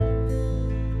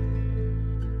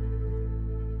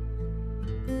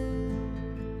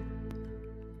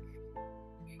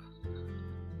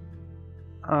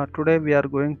Today we are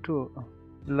going to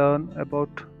learn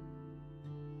about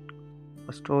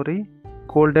a story,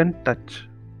 Golden Touch.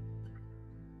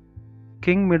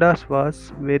 King Midas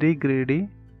was very greedy.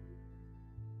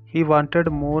 He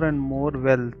wanted more and more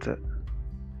wealth.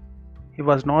 He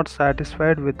was not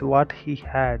satisfied with what he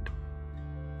had.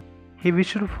 He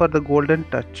wished for the golden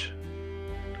touch.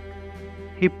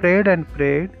 He prayed and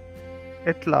prayed.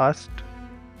 At last,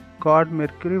 God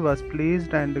Mercury was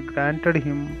pleased and granted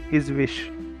him his wish.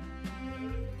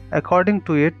 According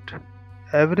to it,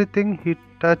 everything he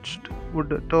touched would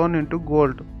turn into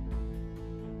gold.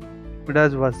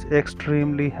 Midas was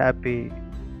extremely happy.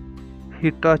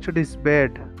 He touched his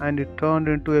bed and it turned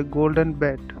into a golden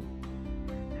bed.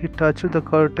 He touched the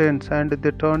curtains and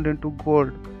they turned into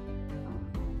gold.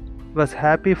 He was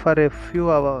happy for a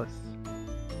few hours.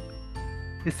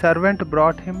 His servant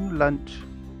brought him lunch.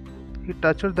 He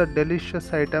touched the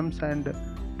delicious items and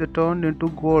they turned into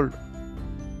gold.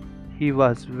 He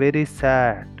was very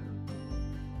sad.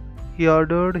 He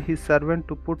ordered his servant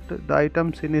to put the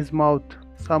items in his mouth.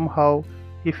 Somehow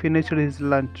he finished his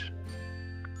lunch.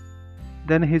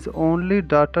 Then his only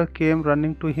daughter came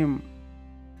running to him.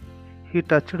 He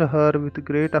touched her with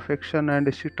great affection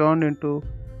and she turned into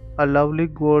a lovely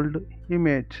gold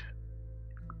image.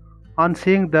 On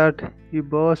seeing that, he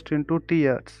burst into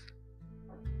tears.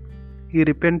 He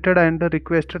repented and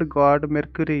requested God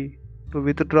Mercury to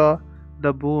withdraw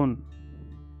the boon.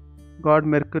 God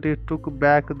Mercury took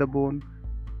back the boon.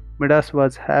 Midas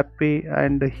was happy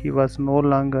and he was no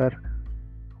longer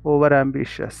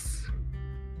overambitious.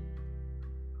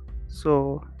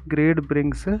 So, greed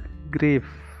brings grief.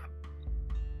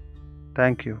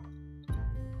 Thank you.